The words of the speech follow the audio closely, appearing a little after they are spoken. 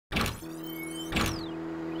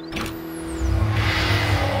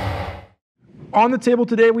On the table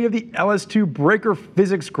today, we have the LS2 Breaker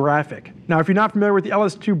physics graphic. Now, if you're not familiar with the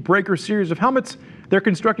LS2 Breaker series of helmets, they're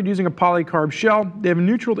constructed using a polycarb shell. They have a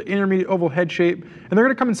neutral to intermediate oval head shape, and they're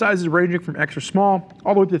going to come in sizes ranging from extra small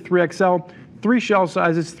all the way to 3XL, 3 shell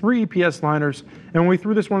sizes, 3 EPS liners, and when we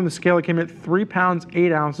threw this one on the scale, it came at 3 pounds,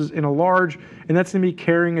 8 ounces in a large, and that's going to be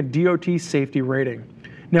carrying a DOT safety rating.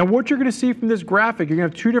 Now, what you're going to see from this graphic, you're going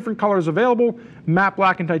to have 2 different colors available, matte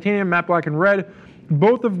black and titanium, matte black and red,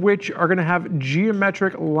 both of which are going to have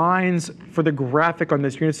geometric lines for the graphic on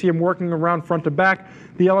this. You're going to see them working around front to back.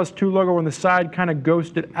 The LS2 logo on the side kind of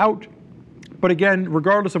ghosted out. But again,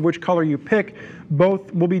 regardless of which color you pick,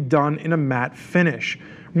 both will be done in a matte finish.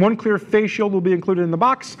 One clear face shield will be included in the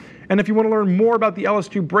box. And if you want to learn more about the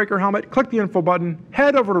LS2 Breaker helmet, click the info button,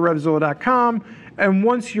 head over to RevZilla.com, and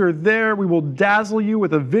once you're there, we will dazzle you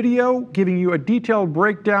with a video giving you a detailed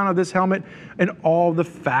breakdown of this helmet and all the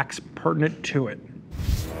facts pertinent to it.